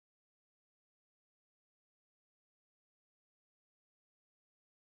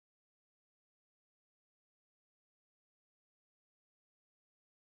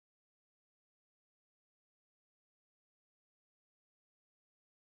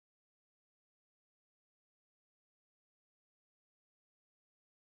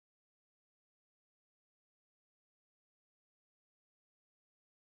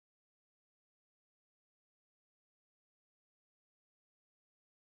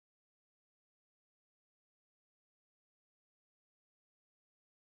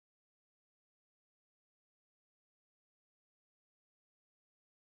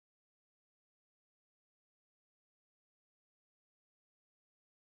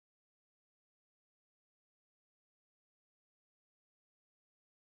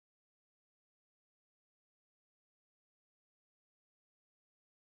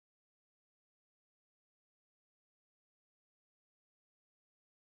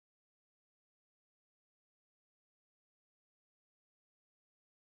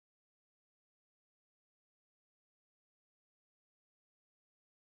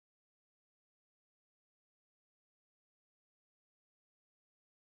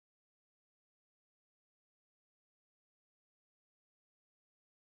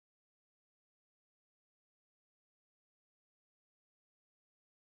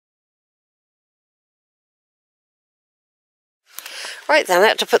Right then, I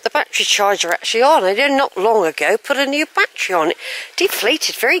had to put the battery charger actually on. I did not long ago put a new battery on. It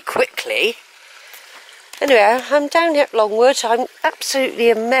deflated very quickly. Anyway, I'm down here at Longwood. I'm absolutely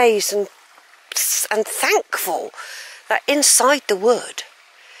amazed and thankful that inside the wood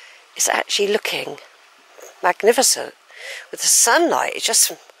is actually looking magnificent. With the sunlight, it's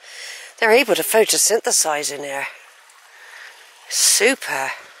just, they're able to photosynthesize in here.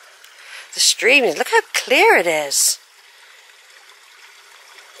 Super. The stream is, look how clear it is.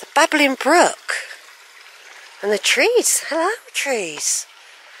 The babbling brook. And the trees. Hello, trees.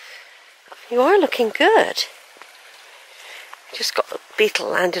 You are looking good. Just got a beetle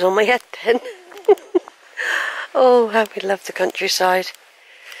landed on my head then. Oh, how we love the countryside.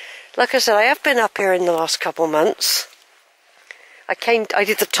 Like I said, I have been up here in the last couple of months. I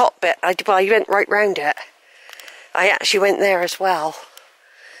did the top bit. I went right round it. I actually went there as well.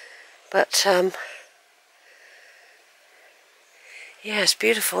 But, yeah, it's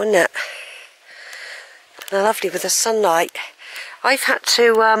beautiful, isn't it? And lovely with the sunlight. I've had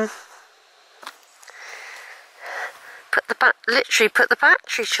to, literally put the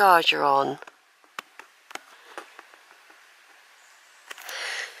battery charger on.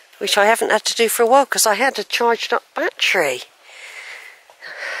 Which I haven't had to do for a while because I had a charged up battery.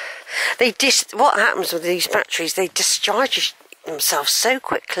 What happens with these batteries, they discharge themselves so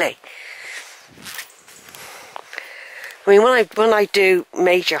quickly. I mean, when I do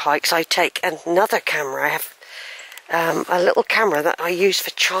major hikes, I take another camera. I have a little camera that I use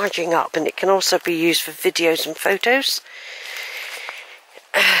for charging up, and it can also be used for videos and photos.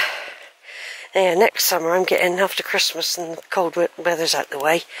 Yeah, next summer I'm getting, after Christmas and the cold weather's out the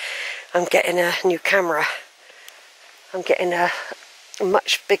way, I'm getting a new camera. I'm getting a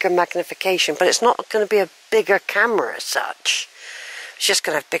much bigger magnification, but it's not going to be a bigger camera as such. It's just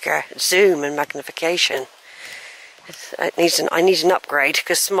going to have bigger zoom and magnification. I need an upgrade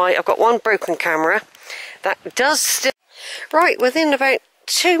because I've got one broken camera that does still. Right, within about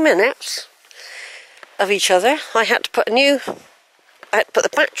 2 minutes of each other, I had to put the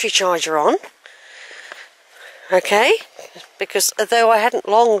battery charger on. Okay, because although I hadn't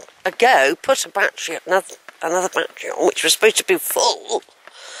long ago put another battery on, which was supposed to be full,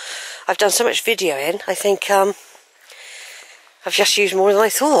 I've done so much video in, I think I've just used more than I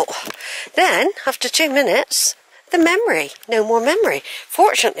thought. Then, after 2 minutes, no more memory.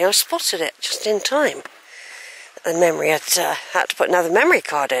 Fortunately, I spotted it just in time. The memory had to put another memory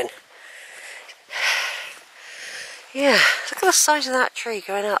card in. Yeah, look at the size of that tree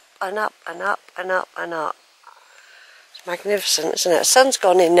going up and up and up and up and up. It's magnificent, isn't it? The sun's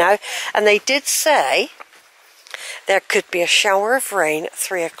gone in now, and they did say there could be a shower of rain at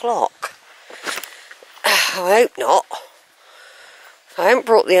 3 o'clock. I hope not. I haven't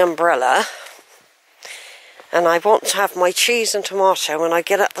brought the umbrella, and I want to have my cheese and tomato when I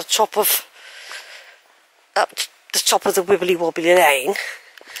get up the top of the wibbly wobbly lane.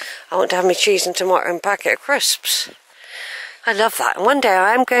 I want to have my cheese and tomato and packet of crisps. I love that, and one day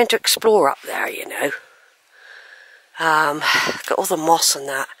I am going to explore up there, you know. Got all the moss and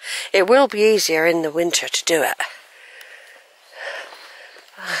that. It will be easier in the winter to do it.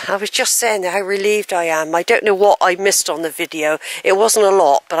 I was just saying how relieved I am. I don't know what I missed on the video. It wasn't a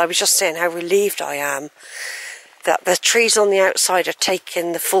lot, but I was just saying how relieved I am that the trees on the outside are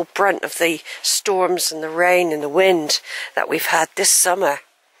taking the full brunt of the storms and the rain and the wind that we've had this summer.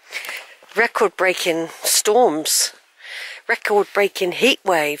 Record-breaking storms. Record-breaking heat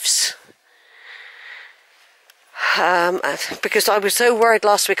waves. Because I was so worried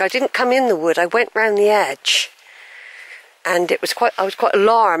last week, I didn't come in the wood, I went round the edge, and I was quite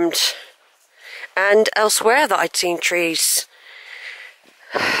alarmed, and elsewhere that I'd seen trees.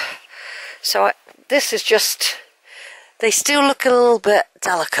 So this is just, they still look a little bit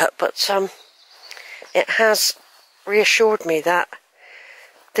delicate, but it has reassured me that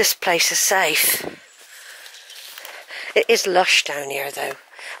this place is safe. It is lush down here though.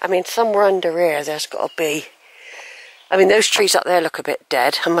 I mean, somewhere under here there's got to be, I mean, those trees up there look a bit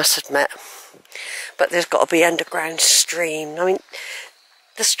dead, I must admit. But there's got to be underground stream. I mean,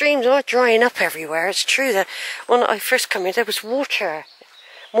 the streams are drying up everywhere. It's true that when I first came in, there was water.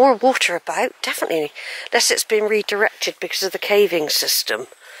 More water about, definitely. Unless it's been redirected because of the caving system.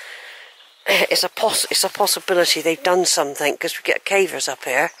 It's a possibility they've done something, because we get cavers up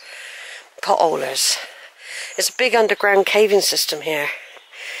here. Potholers. It's a big underground caving system here.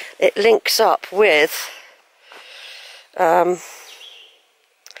 It links up with... what's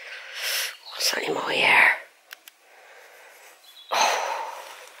that in my hair? Oh.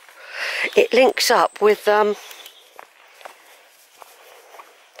 It links up with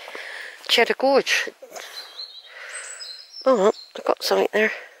Cheddar Gorge. Oh, I've got something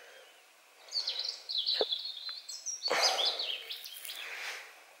there.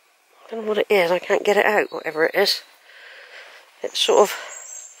 I don't know what it is, I can't get it out, whatever it is. It's sort of...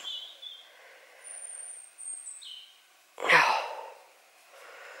 Oh.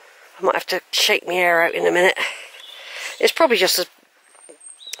 I might have to shake my hair out in a minute. It's probably just a...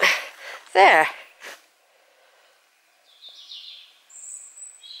 There.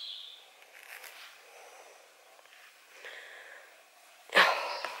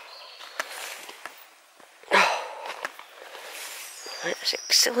 Is it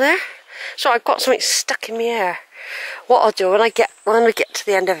still there? So I've got something stuck in my hair. What I'll do when I get to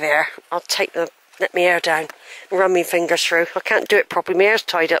the end of here, I'll let my hair down and run my fingers through. I can't do it properly. My hair's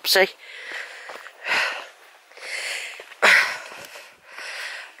tied up. See?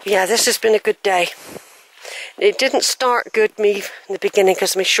 Yeah, this has been a good day. It didn't start good me in the beginning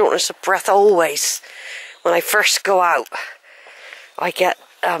because of my shortness of breath. Always, when I first go out, I get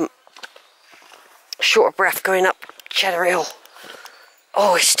short of breath going up Cheddar Hill.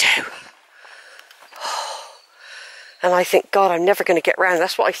 Always do. And I think, God, I'm never going to get round.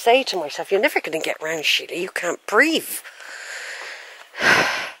 That's what I say to myself. You're never going to get round, Sheila. You can't breathe.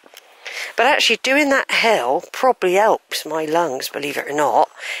 But actually doing that hill probably helps my lungs, believe it or not.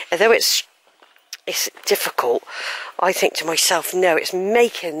 Although it's difficult, I think to myself, no, it's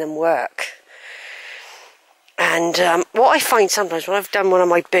making them work. And what I find sometimes when I've done one of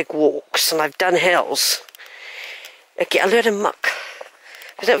my big walks and I've done hills, I get a load of muck.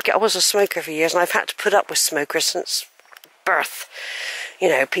 I was a smoker for years and I've had to put up with smokers since birth. You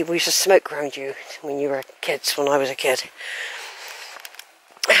know, people used to smoke around you when you were kids, when I was a kid.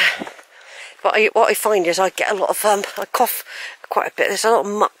 But what I find is I get a lot of, I cough quite a bit. There's a lot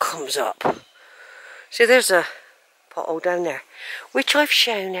of muck comes up. See, there's a pothole down there, which I've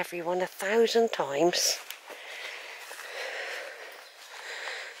shown everyone 1,000 times.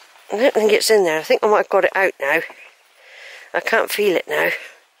 I don't think it's in there. I think I might have got it out now. I can't feel it now.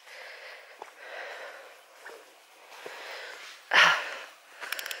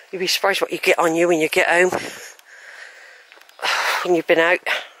 You'd be surprised what you get on you when you get home. When you've been out.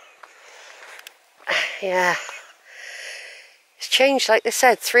 Yeah. It's changed, like they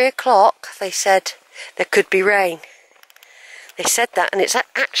said. 3 o'clock, they said there could be rain. They said that, and it's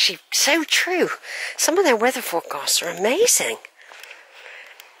actually so true. Some of their weather forecasts are amazing.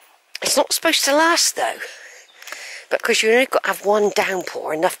 It's not supposed to last, though. Because you only got to have one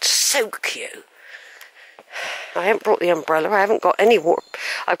downpour, enough to soak you. I haven't brought the umbrella. I haven't got any water.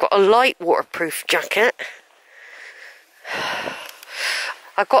 I've got a light waterproof jacket.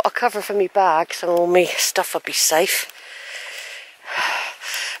 I've got a cover for my bag, so all my stuff will be safe.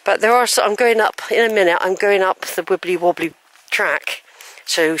 But there are. So I'm going up in a minute. I'm going up the wibbly wobbly track,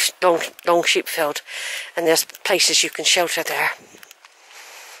 so long sheepfield, and there's places you can shelter there.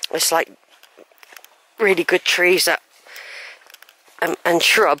 It's like really good trees that and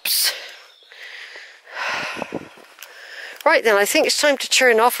shrubs. Right then, I think it's time to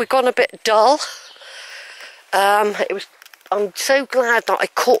turn off. We've gone a bit dull. I'm so glad that I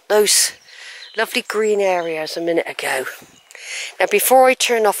caught those lovely green areas a minute ago. Now, before I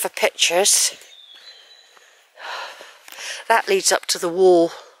turn off for pictures, that leads up to the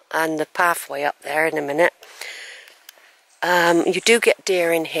wall and the pathway up there in a minute. You do get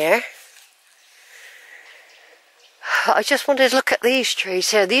deer in here. I just wanted to look at these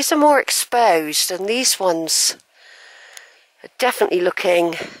trees here. These are more exposed, and these ones are definitely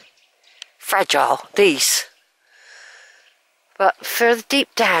looking fragile, these. But further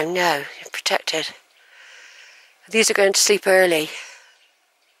deep down, no, you're protected. These are going to sleep early.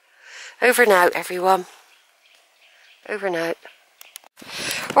 Over and out, everyone. Over and out.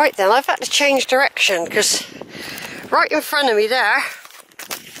 Right then, I've had to change direction, because right in front of me there,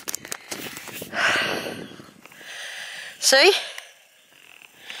 see?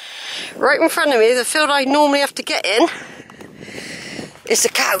 Right in front of me, the field I normally have to get in is the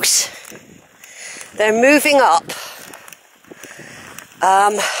cows. They're moving up.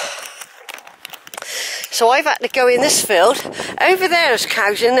 So I've had to go in this field. Over there's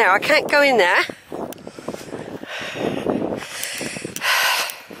cows in there. I can't go in there.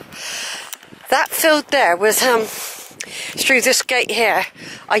 That field there was through this gate here.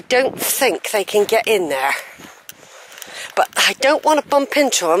 I don't think they can get in there. But I don't want to bump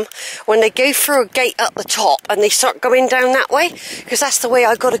into them when they go through a gate up the top and they start going down that way, because that's the way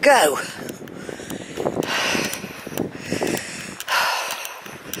I got to go.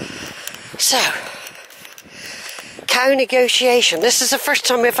 So, cow negotiation. This is the first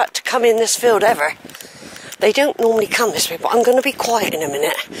time we've had to come in this field ever. They don't normally come this way, but I'm going to be quiet in a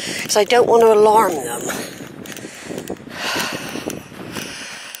minute, because I don't want to alarm them.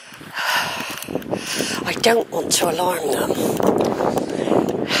 I don't want to alarm them.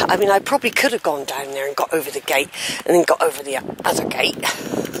 I mean, I probably could have gone down there and got over the gate and then got over the other gate.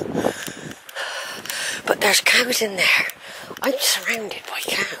 But there's cows in there. I'm surrounded by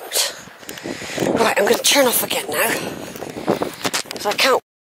cows. Right, I'm going to turn off again now. Because I can't